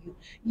abusing you.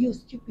 You're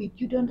stupid.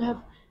 You don't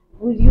have.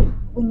 When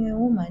you're a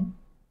woman,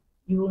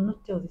 you will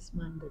not tell this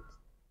man that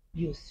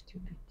you're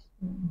stupid.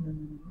 No.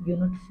 You're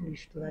not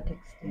foolish to that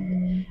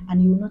extent.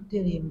 And you will not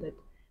tell him that,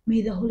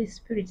 may the Holy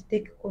Spirit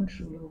take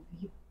control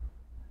of you.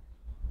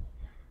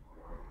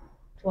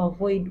 To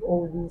avoid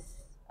all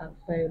this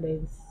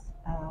violence,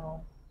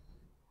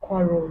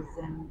 quarrels,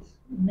 and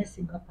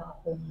messing up our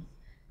homes.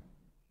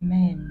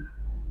 Men,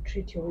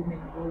 treat your women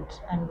good,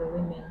 and the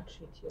women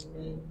treat your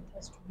men. It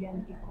has to be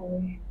an equal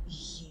way.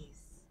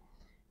 Yes.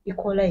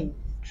 Equalize.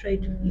 Try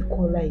to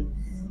equalize,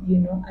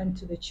 and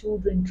to the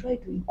children, try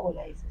to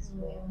equalize as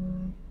well.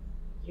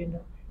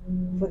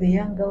 For the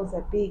young girls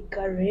are big,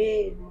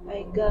 carry,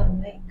 my girl,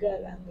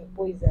 and the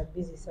boys are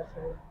busy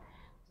suffering.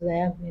 So I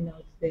have men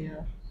out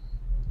there.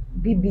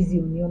 Be busy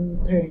on your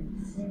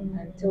parents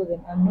and tell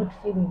them, I'm not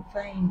feeling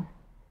fine.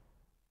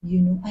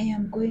 I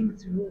am going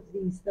through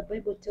this. The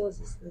Bible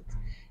tells us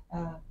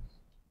that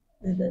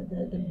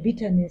the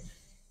bitterness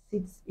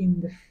sits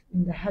in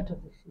the heart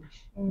of the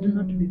fish. Do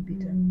not be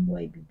bitter.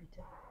 Why be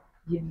bitter?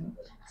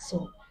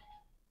 So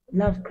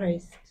love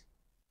Christ.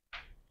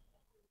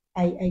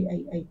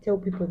 I tell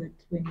people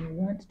that when you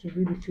want to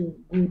really feel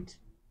good,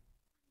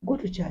 go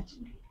to church,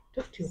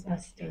 talk to your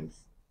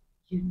pastors,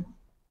 you know,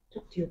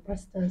 talk to your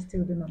pastors,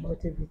 tell them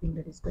about everything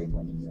that is going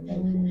on in your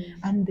life,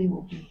 and they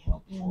will be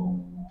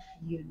helpful,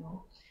 you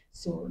know.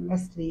 So,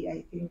 lastly,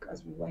 I think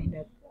as we wind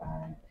up,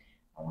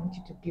 I want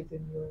you to give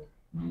them your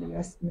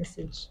last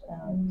message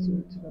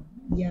to the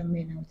young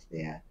men out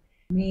there.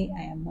 Me,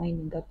 I am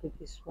winding up with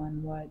this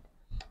one word: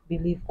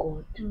 believe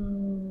God.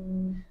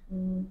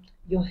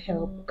 Your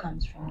help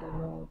comes from the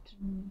Lord.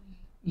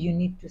 You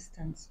need to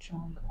stand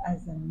strong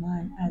as a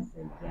man, as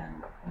a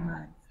young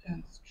man.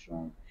 Stand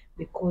strong,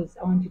 because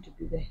I want you to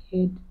be the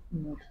head,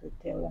 not the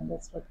tail, and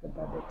that's what the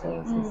Bible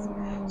tells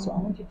us. So I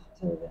want you to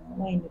tell them,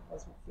 wind up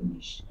as we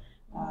finish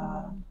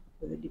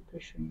for the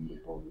depression in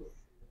the boys.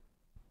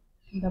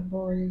 The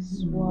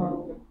boys,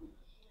 wow.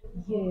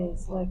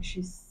 Yes, like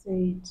she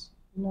said,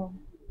 you know,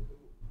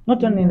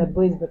 Not only the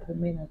boys, but the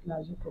men at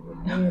large, for the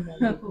men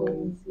and the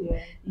boys. Yeah.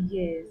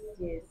 yes,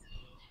 yes.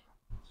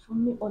 For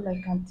me, all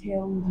I can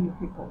tell you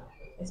people,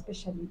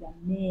 especially the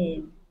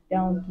men,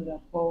 down to the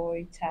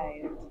boy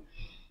child,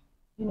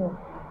 you know,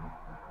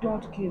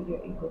 don't kill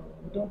your ego.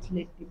 Don't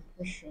let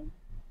depression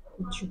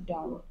put you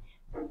down.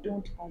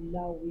 Don't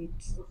allow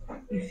it.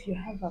 If you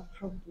have a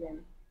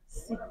problem,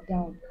 sit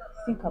down,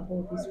 think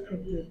about this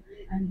problem,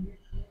 and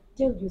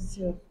tell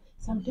yourself.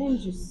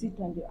 Sometimes you sit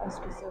and you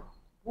ask yourself,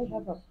 do I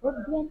have a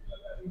problem?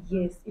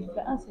 Yes. If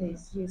the answer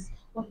is yes,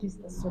 what is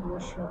the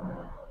solution?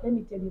 Let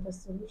me tell you, the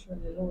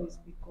solution will always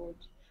be God.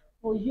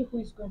 For you who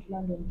is going to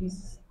land on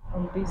this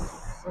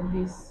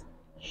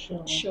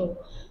Sure. show,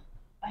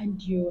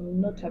 and you're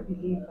not a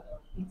believer,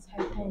 it's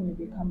high time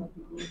you become a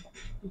believer.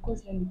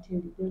 Because let me tell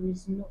you, there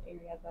is no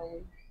any other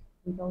way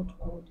without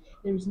God.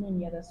 There is no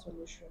any other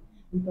solution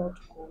without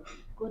God.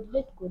 God,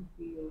 let God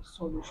be your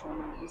solution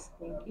in this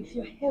thing. If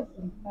you're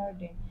heavily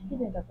burdened,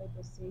 even the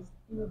Bible says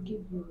He will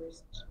give you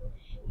rest.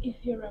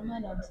 If you're a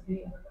man out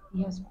there,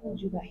 He has called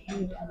you the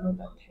head and not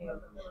the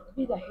tail.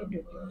 Be the head of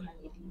your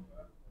family.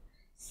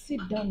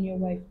 Sit down, your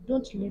wife.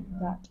 Don't let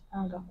that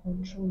anger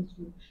control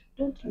you.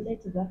 Don't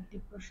let that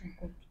depression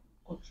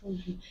control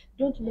you.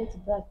 Don't let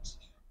that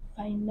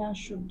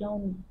financial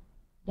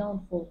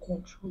downfall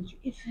control you.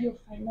 If you're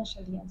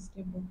financially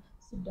unstable,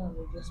 sit down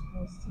with your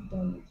spouse, sit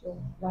down with your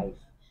wife,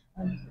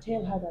 and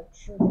tell her the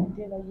truth and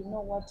tell her, you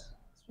know what,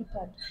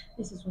 sweetheart,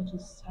 this is what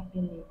is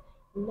happening.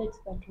 Let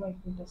that wife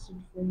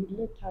intercede for you.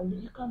 Let her,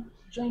 you can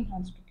join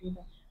hands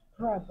together,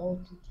 pray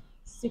about it,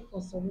 seek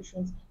for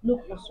solutions,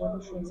 look for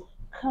solutions.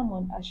 Come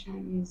on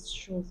Ashley's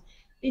shows.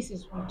 This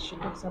is what she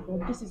talks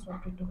about. This is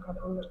what we talk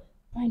about.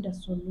 Find a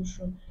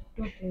solution.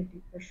 Don't let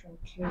depression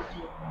kill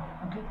you.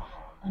 Okay?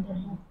 And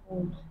above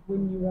all,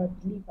 when you're a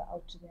believer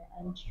out there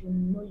and you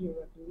know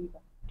you're a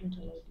believer, don't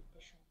allow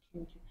depression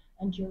kill you.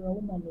 And you're a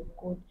woman of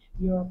God,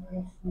 you're a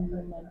prayerful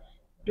woman.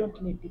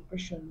 Don't let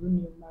depression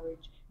ruin your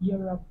marriage.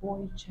 You're a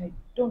boy child.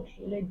 Don't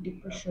let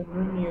depression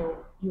ruin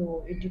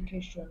your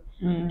education.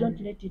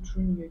 Don't let it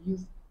ruin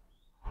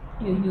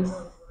your youth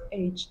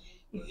age.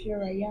 If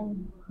you're a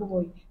young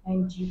boy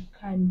and you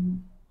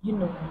can, you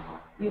know,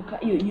 you can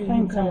you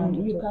Find someone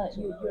to talk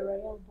to. you're a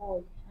young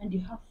boy and you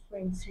have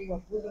friends who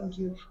are bullying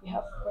you. You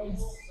have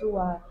friends who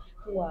are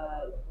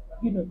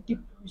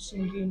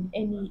depressing you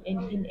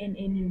in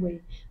any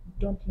way.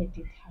 Don't let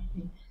it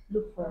happen.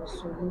 Look for a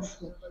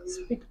solution.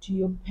 Speak to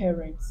your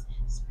parents.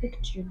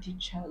 Speak to your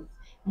teachers.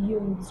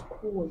 You're in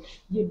school.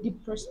 You're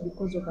depressed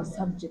because of a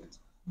subject.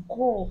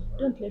 Go.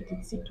 Don't let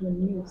it sit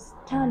on you.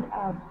 Stand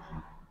up.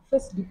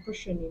 Face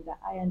depression in the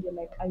eye and you're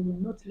like, I will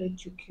not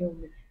let you kill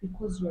me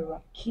because you're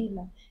a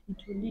killer.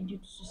 It will lead you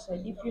to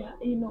suicide.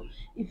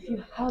 If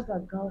you have a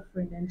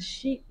girlfriend and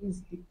she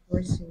is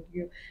depressing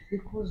you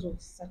because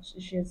of such,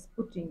 she's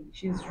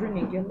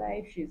ruining your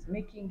life, she's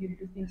making you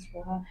do things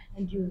for her,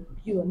 and you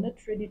are not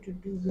ready to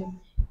do them.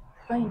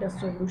 Find a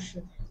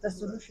solution. The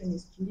solution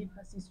is to leave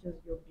her since you're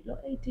below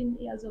 18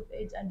 years of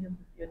age and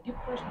you're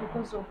depressed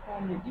because of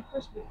home, you're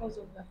depressed because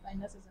of the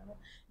finances and all,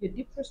 you're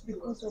depressed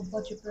because of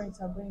what your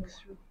parents are going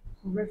through.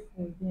 Pray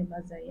for them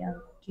as a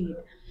young kid.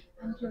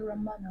 And you're a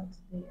man out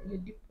there, you're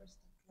depressed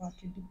at work,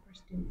 you're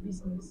depressed in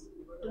business.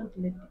 Don't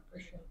let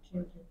depression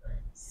kill you.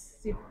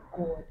 Seek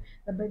God.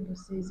 The Bible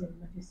says in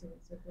Matthew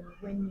 7:7,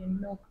 when you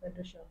knock, the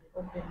door shall be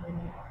open. When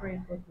you pray,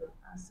 God will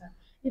answer.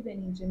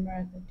 Even in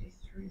Jeremiah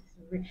 33:3,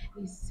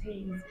 it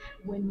says,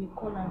 when you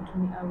call unto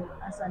me, I will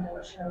answer and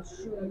I shall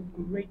show you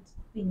great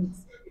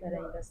things that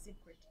are in the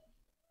secret.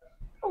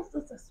 All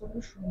those are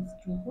solutions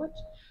to what?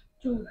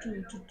 To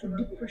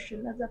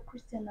depression. As a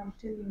Christian, I'm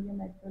telling you,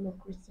 my fellow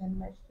Christian,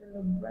 my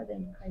fellow brother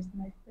in Christ,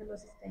 my fellow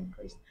sister in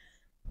Christ,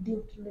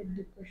 don't let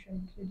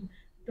depression kill you.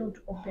 Don't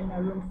open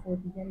a room for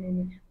the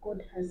enemy.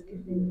 God has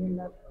given you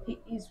love. He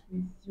is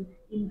with you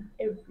in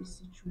every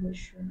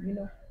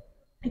situation.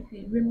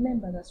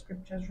 Remember the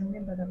scriptures,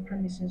 remember the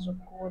promises of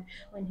God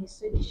when He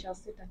said, He shall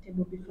set a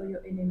table before your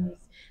enemies.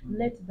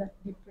 Let that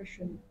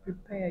depression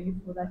prepare you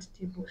for that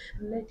table.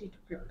 Let it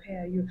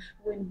prepare you.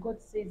 When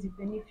God says,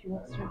 even if you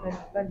walk through the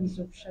valleys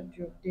of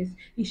shadow of death,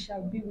 He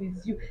shall be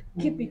with you.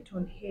 Keep it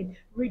on head,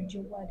 read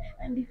your word.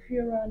 And if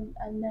you're an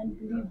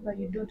unbeliever,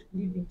 you don't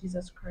believe in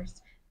Jesus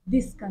Christ,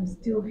 this can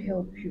still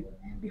help you,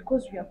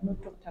 because we have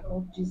not talked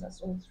about Jesus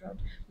all throughout.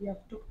 We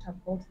have talked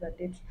about the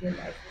day-to-day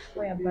life,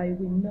 whereby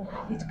we know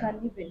it can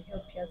even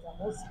help you as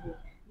a Muslim.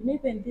 You know,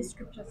 even these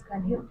scriptures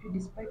can help you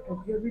despite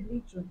of your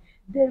religion.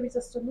 There is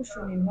a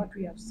solution in what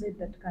we have said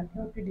that can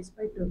help you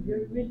despite of your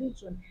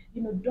religion.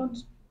 You know, don't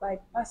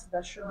bypass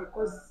the show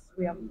because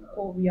we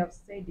have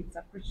said it's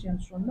a Christian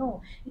show.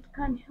 No, it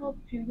can help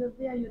you. You're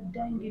there, you're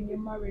dying in your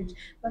marriage,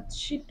 but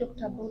she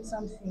talked about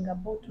something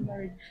about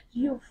marriage.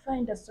 You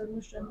find a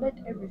solution. Let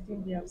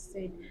everything we have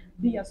said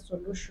be a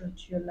solution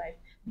to your life,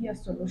 be a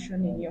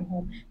solution in your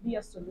home, be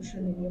a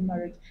solution in your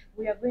marriage.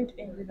 We are going to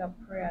end with a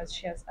prayer as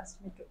she has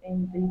asked me to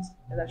end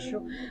the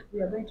show.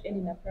 We are going to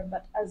end in a prayer,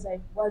 but as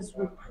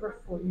we pray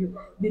for you,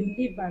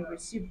 believe and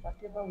receive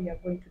whatever we are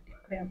going to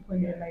declare upon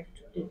your life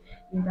today.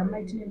 In the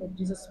mighty name of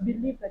Jesus,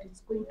 believe that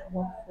it's going to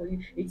work for you.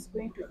 It's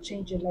going to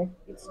change your life.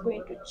 It's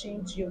going to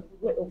change your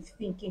way of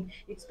thinking.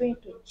 It's going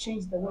to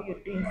change the way you're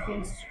doing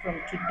things from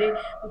today.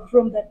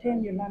 From the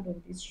time you land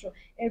on this show,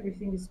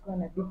 everything is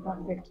going to be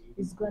perfect.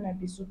 It's going to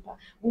be super.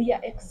 We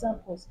are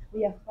examples.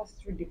 We have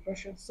passed through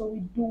depression, so we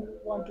do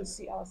want to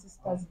see our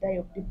sisters die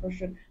of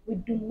depression. We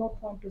do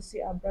not want to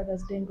see our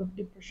brothers dying of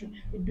depression.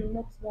 We do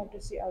not want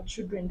to see our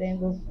children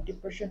dying of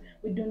depression.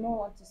 We do not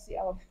want to see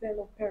our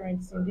fellow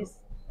parents in this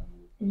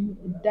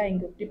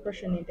dying of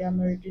depression in their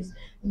marriages.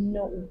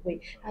 No way.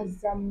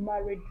 As a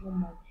married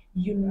woman,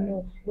 you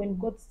know, when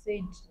God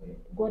said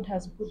God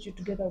has put you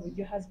together with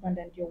your husband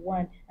and your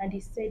one, and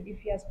He said, if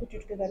He has put you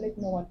together, let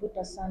no one put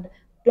asunder.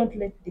 Don't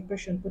let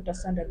depression put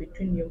asunder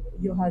between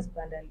your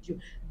husband and you.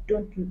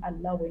 Don't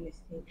allow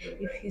anything.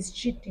 If he's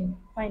cheating,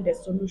 find a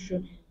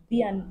solution.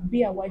 Be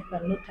a wife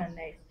and not a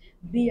knife.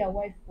 Be a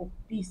wife for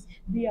peace.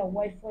 Be a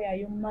wife where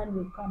your man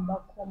will come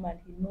back home and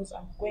he knows,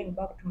 I'm going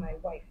back to my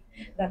wife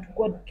that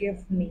God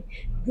gave me.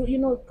 You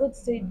know, God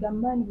said the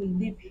man will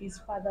leave his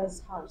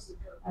father's house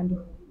and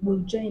will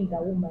join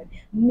the woman,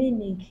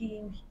 meaning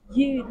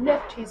he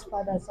left his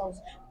father's house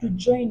to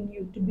join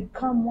you, to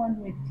become one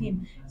with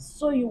him.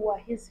 So you are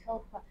his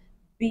helper.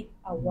 Be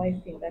a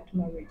wife in that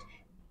marriage.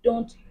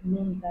 Don't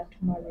ruin that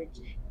marriage.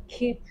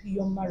 Keep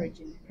your marriage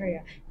in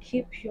prayer.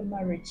 Keep your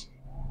marriage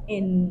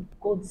in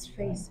God's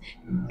face.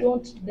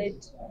 Don't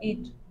let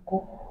it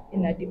go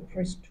in a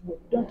depressed way.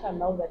 Don't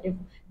allow the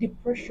devil.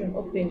 Depression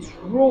opens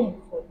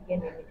room for the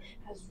enemy.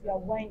 As we are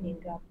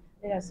winding up,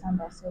 let us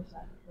hand ourselves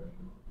and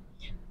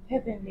pray.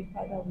 Heavenly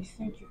Father, we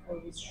thank you for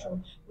this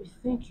show. We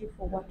thank you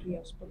for what we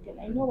have spoken.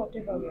 I know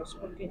whatever we have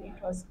spoken,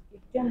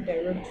 it came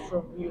direct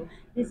from you.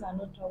 These are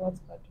not our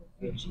words, but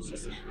of you,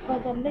 Jesus.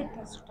 Father, let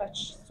us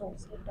touch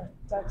souls. Let us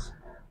touch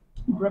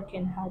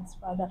broken hearts,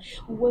 Father.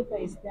 Whoever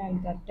is there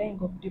and that dying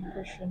of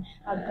depression,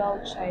 a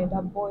girl child,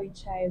 a boy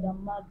child, a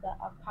mother,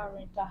 a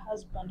parent, a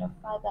husband, a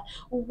father,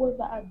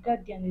 whoever a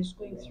guardian is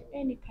going through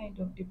any kind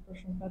of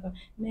depression, Father,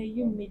 may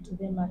you meet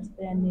them at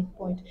their need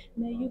point.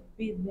 May you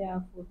be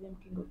there for them,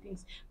 King of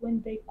Kings.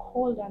 When they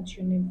call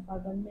unto your name,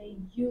 Father, may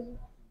you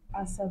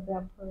answer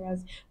their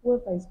prayers.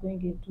 Whoever is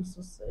going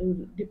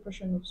into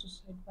depression or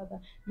suicide, Father,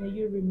 may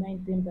you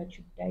remind them that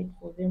you died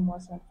for them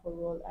once and for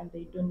all, and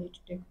they don't need to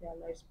take their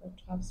lives but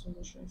to have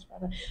solutions,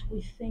 Father.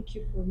 We thank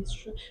you for this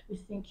show. We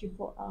thank you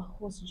for our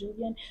host,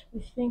 Julian.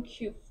 We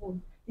thank you for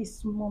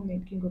this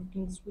moment, King of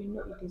Kings. We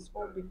know it is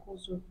all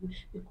because of you,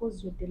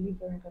 because you're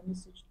delivering a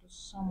message to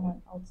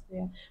someone out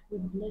there. We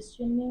bless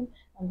your name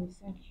and we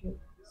thank you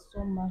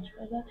so much,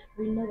 Father.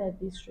 We know that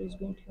this show is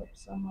going to help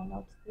someone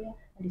out there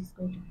and it's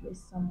going to bless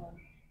someone.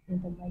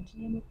 In the mighty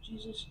name of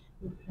Jesus,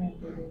 we pray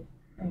and believe.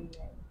 Amen.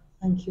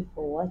 Thank you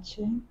for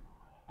watching,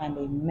 and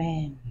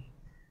amen.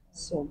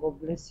 So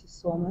God bless you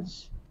so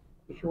much.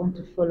 If you want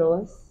to follow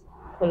us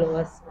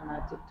on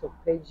our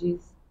TikTok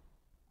pages.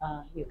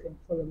 You can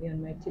follow me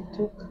on my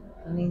TikTok,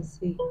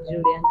 Nancy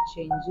Julian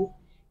Chenji.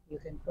 You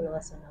can follow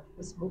us on our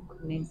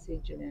Facebook,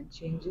 Nancy Julian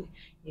Chenji.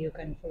 You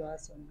can follow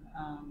us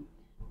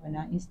on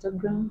our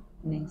Instagram,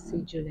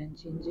 Nancy Julian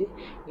Chenji.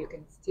 You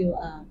can still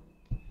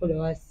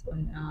follow us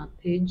on our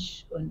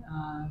page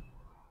on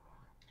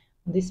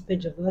this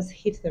page of ours.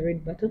 Hit the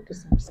red button to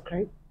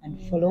subscribe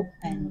and follow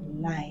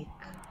and like.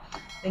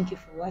 Thank you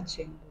for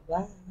watching.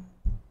 Bye.